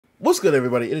What's good,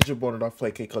 everybody? It is your boy, Dog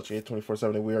Play K Culture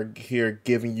 24/7, and we are here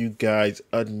giving you guys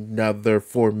another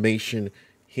formation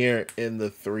here in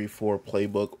the 3-4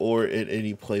 playbook, or in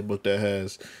any playbook that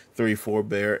has 3-4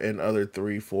 bear and other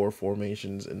 3-4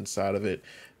 formations inside of it.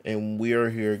 And we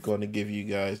are here going to give you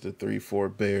guys the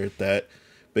 3-4 bear that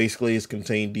basically is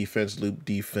contained defense, loop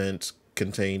defense,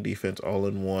 contained defense all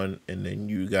in one, and then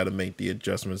you got to make the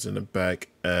adjustments in the back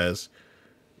as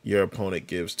your opponent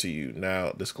gives to you.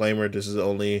 Now, disclaimer, this is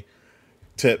only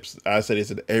tips. I say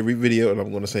this in every video, and I'm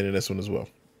going to say it in this one as well.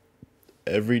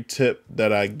 Every tip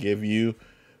that I give you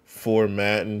for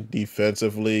Madden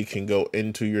defensively can go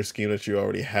into your scheme that you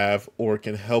already have, or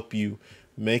can help you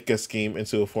make a scheme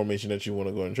into a formation that you want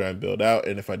to go and try and build out.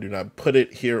 And if I do not put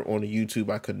it here on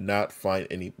YouTube, I could not find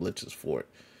any blitzes for it.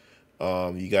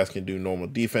 You guys can do normal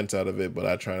defense out of it, but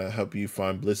I try to help you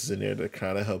find blitzes in there to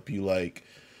kind of help you like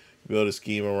build a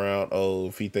scheme around, oh,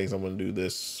 if he thinks I'm going to do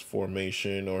this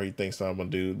formation, or he thinks I'm going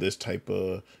to do this type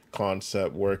of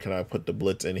concept, where can I put the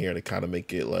blitz in here to kind of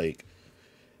make it like,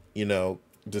 you know,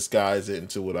 disguise it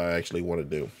into what I actually want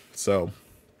to do. So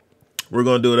we're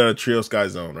going to do it at a trio sky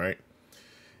zone, right?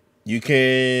 You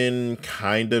can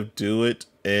kind of do it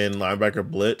in linebacker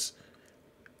blitz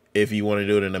if you want to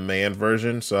do it in a man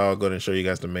version. So I'll go ahead and show you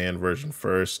guys the man version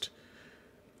first.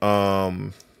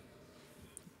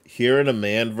 Here in a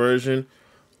man version,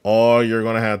 all you're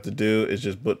going to have to do is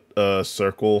just put a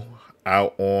circle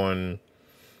out on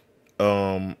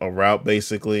a route,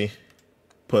 basically.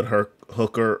 Put her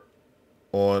hooker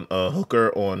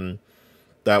on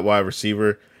that wide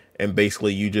receiver, and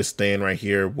basically you just stand right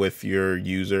here with your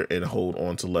user and hold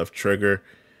on to left trigger.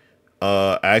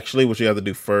 Actually, what you have to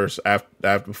do first,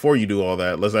 before you do all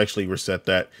that, let's actually reset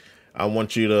that. I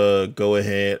want you to go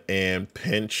ahead and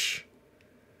pinch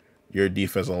your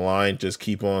defensive line. Just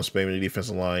keep on spamming the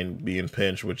defensive line being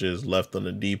pinched, which is left on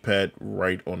the D-pad,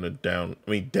 right on the down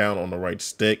on the right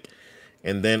stick.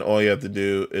 And then all you have to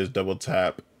do is double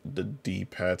tap the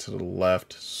D-pad to the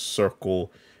left,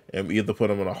 circle, and either put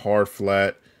them in a hard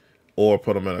flat or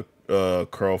put them in a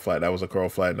curl flat. That was a curl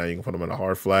flat. Now you can put them in a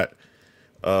hard flat.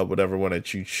 Whatever one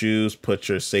that you choose. Put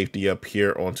your safety up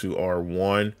here onto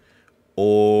R1.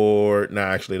 Or, nah,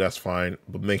 actually, that's fine.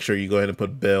 But make sure you go ahead and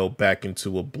put Bell back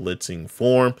into a blitzing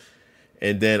form.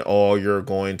 And then all you're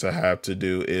going to have to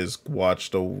do is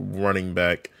watch the running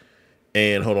back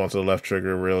and hold on to the left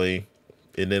trigger, really.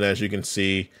 And then, as you can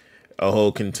see, a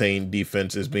whole contained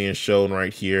defense is being shown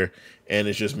right here. And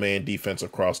it's just man defense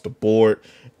across the board.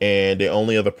 And the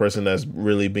only other person that's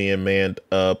really being manned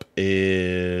up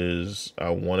is, I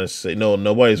want to say, no,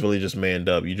 nobody's really just manned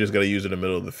up. You just got to use it in the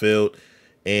middle of the field.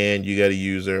 And you got to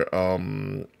use her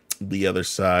the other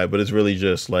side, but it's really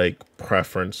just like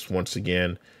preference once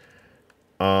again.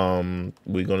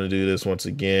 We're gonna do this once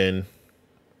again.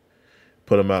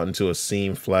 Put them out into a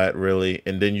seam flat, really,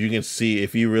 and then you can see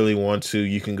if you really want to,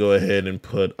 you can go ahead and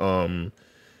put him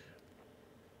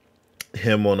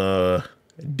on a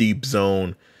deep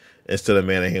zone instead of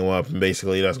manning him up, and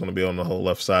basically that's gonna be on the whole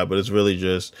left side. But it's really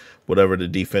just whatever the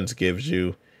defense gives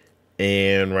you.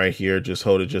 And right here, just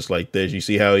hold it just like this. You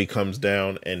see how he comes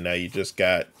down, and now you just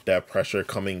got that pressure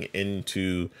coming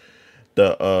into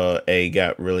the A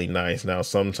gap really nice. Now,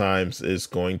 sometimes it's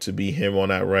going to be him on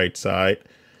that right side,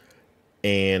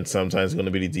 and sometimes it's going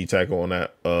to be the D tackle on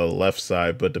that left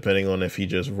side. But depending on if he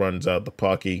just runs out the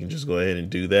pocket, you can just go ahead and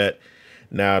do that.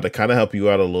 Now, to kind of help you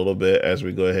out a little bit as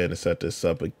we go ahead and set this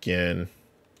up again.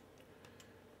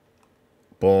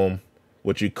 Boom.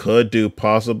 What you could do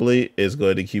possibly is go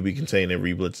ahead and QB contain and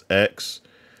reblitz X.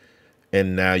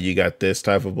 And now you got this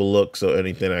type of a look. So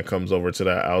anything that comes over to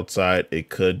that outside, it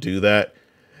could do that.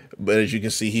 But as you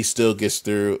can see, he still gets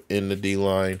through in the D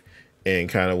line and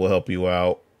kind of will help you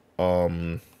out.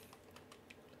 Boom,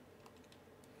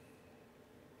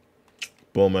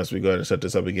 as we go ahead and set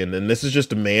this up again. And this is just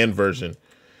the man version.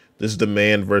 This is the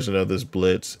man version of this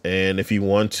blitz. And if you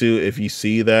want to, if you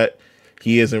see that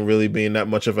he isn't really being that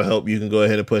much of a help, you can go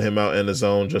ahead and put him out in the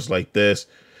zone just like this.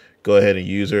 Go ahead and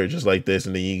use her just like this,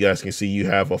 and then you guys can see you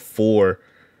have a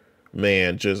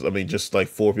 4-man, just like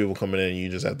 4 people coming in, and you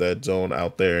just have that zone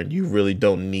out there, and you really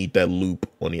don't need that loop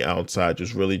on the outside.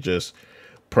 Just really just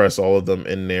press all of them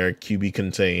in there, QB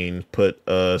contain, put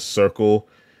a circle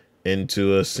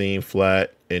into a seam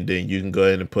flat, and then you can go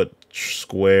ahead and put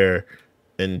square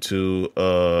into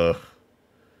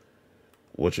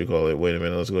what you call it. Wait a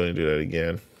minute, let's go ahead and do that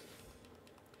again.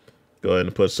 Go ahead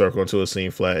and put circle into a seam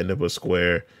flat, and then put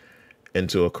square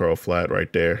into a curl flat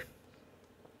right there.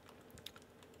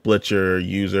 Blitz your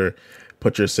user,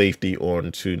 put your safety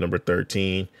on to number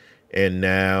 13, And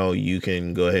now you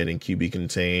can go ahead and QB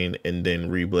contain and then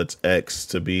reblitz X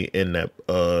to be in that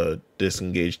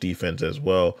disengage defense as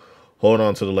well. Hold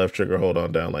on to the left trigger, hold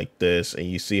on down like this, and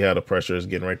you see how the pressure is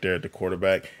getting right there at the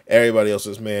quarterback. Everybody else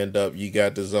is manned up. You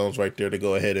got the zones right there to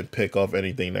go ahead and pick off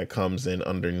anything that comes in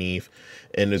underneath,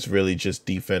 and it's really just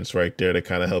defense right there to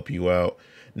kind of help you out.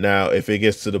 Now, if it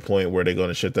gets to the point where they're going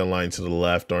to shift that line to the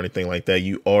left or anything like that,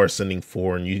 you are sending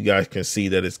 4, and you guys can see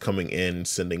that it's coming in,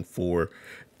 sending 4.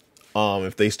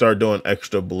 If they start doing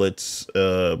extra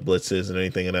blitzes and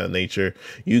anything of that nature,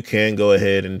 you can go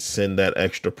ahead and send that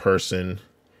extra person,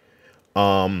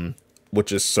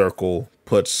 which is circle,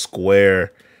 put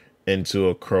square into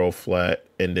a curl flat,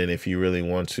 and then if you really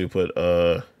want to put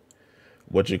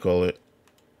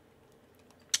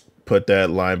put that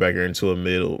linebacker into a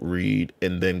middle read,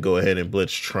 and then go ahead and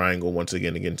blitz triangle once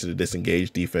again to get into the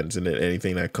disengaged defense, and then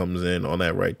anything that comes in on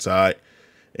that right side.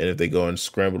 And if they go and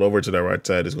scramble over to that right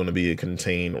side, it's going to be a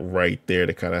contain right there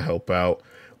to kind of help out.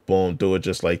 Boom, do it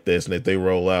just like this. And if they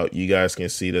roll out, you guys can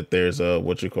see that there's a,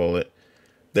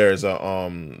 there's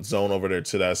a zone over there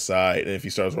to that side. And if he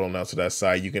starts rolling out to that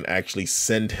side, you can actually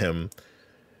send him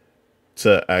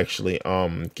to actually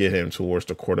get him towards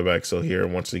the quarterback. So here,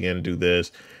 once again, do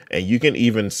this. And you can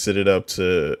even set it up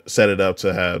to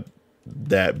have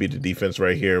that be the defense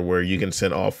right here, where you can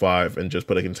send all 5 and just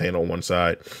put a contain on one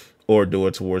side, or do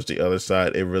it towards the other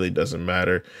side. It really doesn't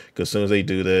matter, because as soon as they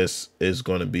do this, it's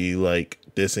going to be like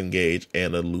disengage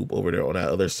and a loop over there on that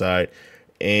other side.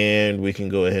 And we can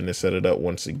go ahead and set it up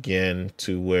once again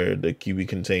to where the QB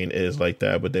contain is like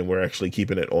that, but then we're actually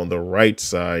keeping it on the right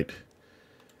side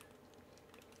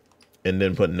and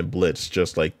then putting the blitz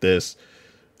just like this.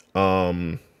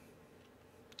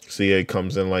 See, it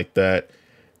comes in like that.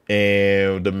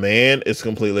 And the man is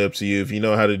completely up to you. If you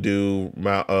know how to do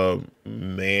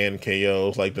man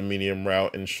KOs, like the medium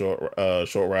route and short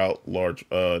route, large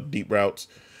deep routes,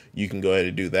 you can go ahead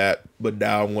and do that. But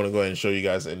now I'm going to go ahead and show you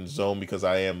guys in zone, because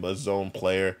I am a zone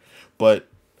player. But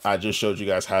I just showed you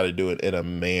guys how to do it in a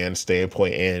man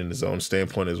standpoint and in the zone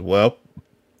standpoint as well.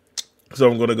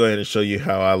 So I'm going to go ahead and show you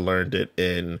how I learned it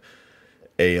in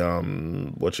a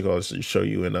show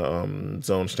you in a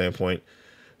zone standpoint.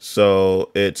 So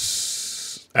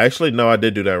it's actually, no, I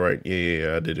did do that right.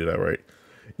 Yeah, I did do that right.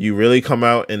 You really come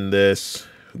out in this,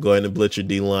 go ahead and blitz your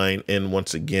D line in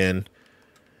once again.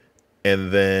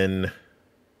 And then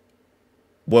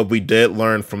what we did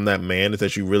learn from that man is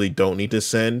that you really don't need to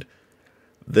send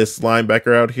this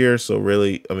linebacker out here. So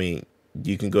really, I mean,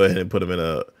 you can go ahead and put him in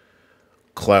a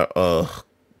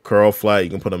curl flat. You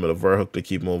can put him in a vert hook to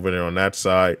keep him over there on that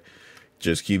side.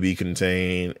 Just QB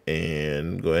contain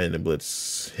and go ahead and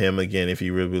blitz him again if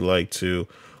you really like to,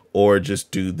 or just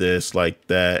do this like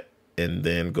that and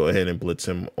then go ahead and blitz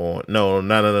him on. No,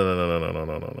 not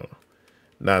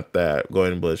that. Go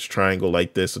ahead and blitz triangle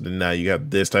like this. So then now you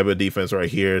have this type of defense right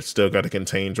here. Still got the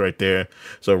contains right there.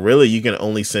 So really, you can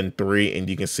only send 3, and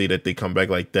you can see that they come back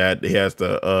like that. It has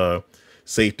the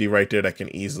safety right there that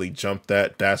can easily jump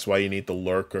that. That's why you need the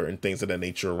lurker and things of that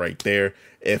nature right there.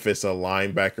 If it's a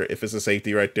linebacker, if it's a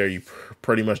safety right there, you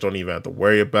pretty much don't even have to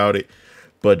worry about it.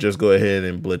 But just go ahead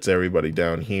and blitz everybody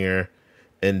down here.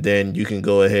 And then you can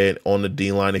go ahead on the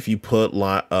D line. If you put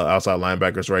outside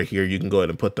linebackers right here, you can go ahead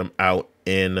and put them out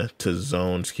into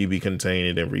zones, QB contain,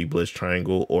 and then re-blitz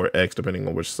triangle or X, depending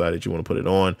on which side that you want to put it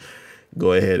on.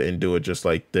 Go ahead and do it just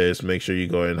like this. Make sure you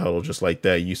go ahead and huddle just like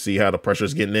that. You see how the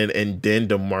pressure's getting in, and then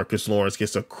DeMarcus Lawrence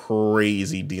gets a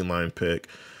crazy D-line pick.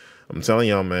 I'm telling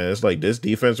y'all, man, it's like this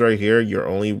defense right here, you're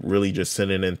only really just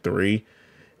sending in 3,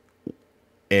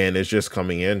 and it's just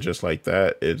coming in just like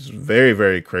that. It's very,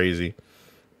 very crazy.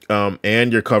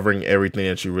 And you're covering everything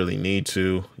that you really need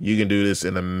to. You can do this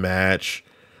in a match.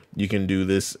 You can do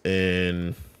this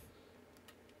in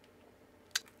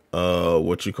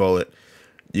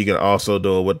you can also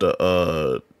do it with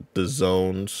the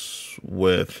zones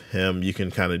with him. You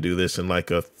can kind of do this in like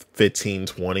a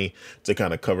 15-20 to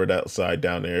kind of cover that side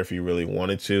down there if you really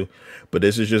wanted to. But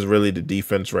this is just really the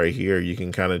defense right here. You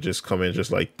can kind of just come in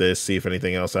just like this, see if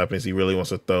anything else happens. He really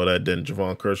wants to throw that, then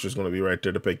Javon Kersher's going to be right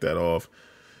there to pick that off.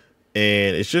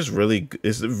 And it's just really,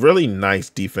 it's a really nice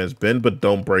defense, bend but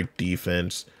don't break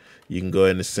defense. You can go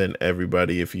ahead and send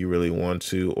everybody if you really want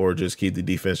to, or just keep the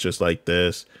defense just like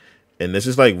this. And this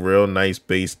is like real nice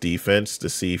base defense to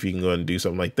see if you can go and do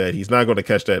something like that. He's not going to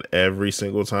catch that every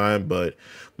single time, but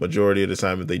majority of the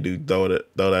time if they do throw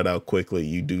that out quickly,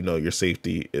 you do know your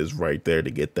safety is right there to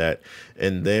get that.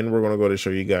 And then we're going to go to show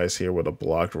you guys here with a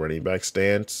blocked running back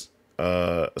standpoint.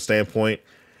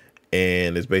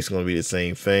 And it's basically going to be the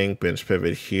same thing. Bench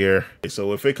pivot here.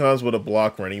 So if it comes with a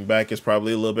block running back, it's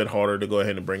probably a little bit harder to go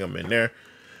ahead and bring them in there.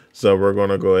 So we're going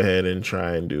to go ahead and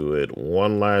try and do it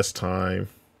one last time.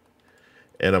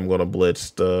 And I'm going to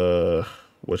blitz the,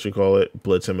 what you call it?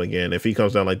 Blitz him again. If he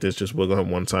comes down like this, just wiggle him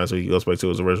one time so he goes back to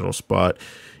his original spot.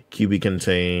 QB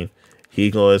contain. He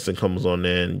goes and comes on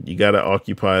in. You got to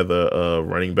occupy the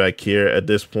running back here at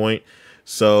this point.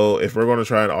 So if we're going to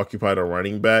try and occupy the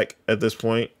running back at this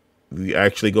point, we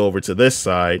actually go over to this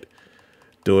side,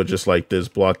 do it just like this,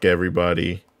 block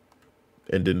everybody,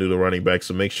 and then do the running back.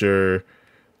 So make sure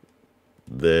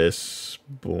this,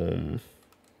 boom,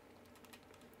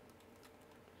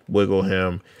 wiggle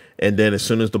him. And then as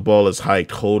soon as the ball is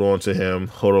hiked, hold on to him,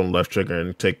 hold on left trigger,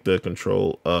 and take the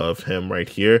control of him right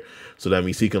here. So that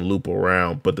means he can loop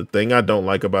around. But the thing I don't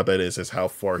like about that is how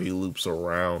far he loops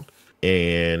around.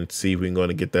 And see if we're going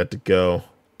to get that to go.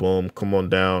 Boom, come on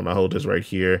down. I hold this right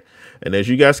here. And as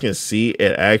you guys can see,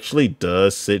 it actually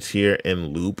does sit here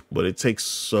and loop, but it takes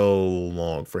so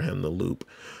long for him to loop.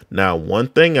 Now, one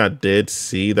thing I did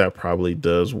see that probably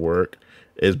does work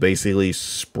is basically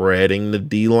spreading the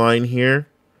D line here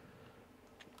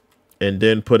and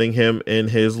then putting him in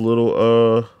his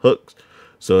little hooks.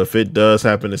 So if it does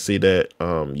happen to see that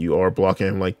you are blocking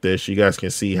him like this, you guys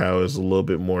can see how it's a little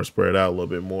bit more spread out, a little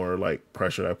bit more like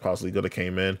pressure that possibly could have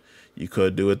came in. You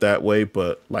could do it that way,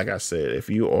 but like I said, if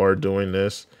you are doing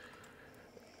this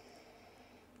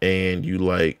and you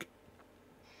like,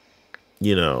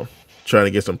 you know, trying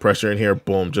to get some pressure in here,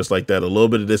 boom, just like that. A little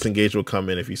bit of disengage will come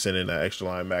in if you send in that extra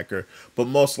linebacker, but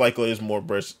most likely there's more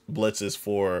blitzes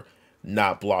for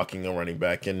not blocking a running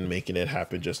back and making it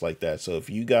happen just like that. So if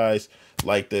you guys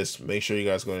like this, make sure you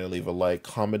guys go and leave a like,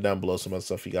 comment down below some other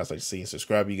stuff you guys like to see, and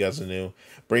subscribe if you guys are new.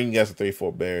 Bring you guys a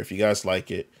 3-4 bear. If you guys like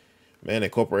it, man,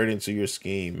 incorporate it into your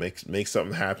scheme. Make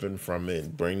something happen from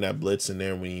it. Bring that blitz in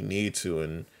there when you need to,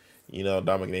 and you know,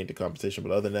 dominate the competition.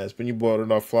 But other than that, it's been your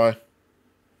boy, Fly.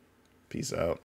 Peace out.